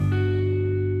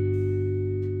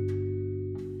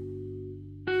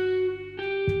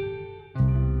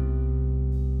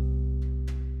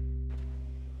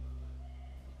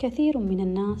كثير من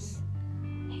الناس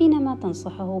حينما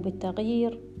تنصحه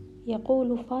بالتغيير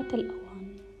يقول فات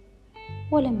الأوان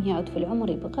ولم يعد في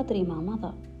العمر بقدر ما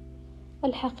مضى.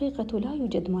 الحقيقة لا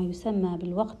يوجد ما يسمى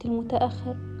بالوقت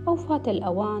المتأخر أو فات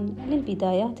الأوان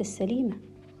للبدايات السليمة،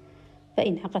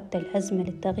 فإن عقدت العزم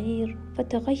للتغيير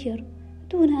فتغير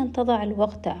دون أن تضع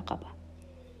الوقت عقبة،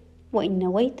 وإن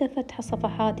نويت فتح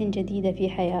صفحات جديدة في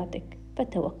حياتك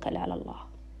فتوكل على الله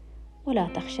ولا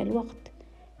تخشى الوقت،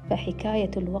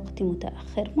 فحكاية الوقت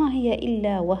متأخر ما هي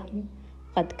إلا وهم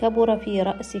قد كبر في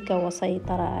رأسك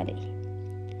وسيطر عليه،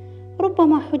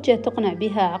 ربما حجة تقنع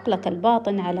بها عقلك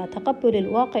الباطن على تقبل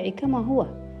الواقع كما هو،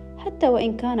 حتى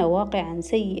وإن كان واقعا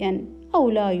سيئا أو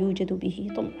لا يوجد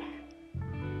به طموح.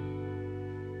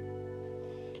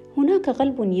 هناك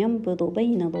قلب ينبض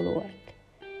بين ضلوعك،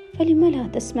 فلم لا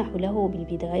تسمح له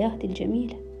بالبدايات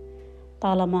الجميلة؟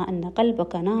 طالما أن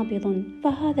قلبك نابض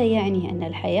فهذا يعني أن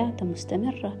الحياة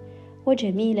مستمرة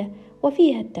وجميلة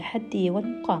وفيها التحدي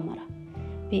والمقامرة.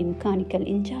 بإمكانك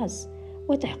الإنجاز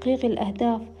وتحقيق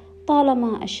الأهداف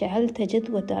طالما أشعلت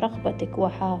جدوى رغبتك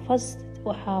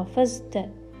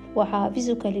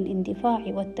وحافزك للاندفاع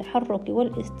والتحرك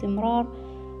والاستمرار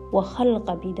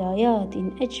وخلق بدايات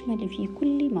أجمل في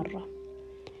كل مرة.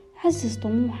 عزز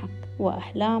طموحك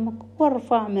وأحلامك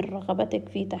وارفع من رغبتك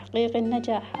في تحقيق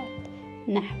النجاحات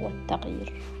نحو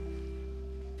التغيير.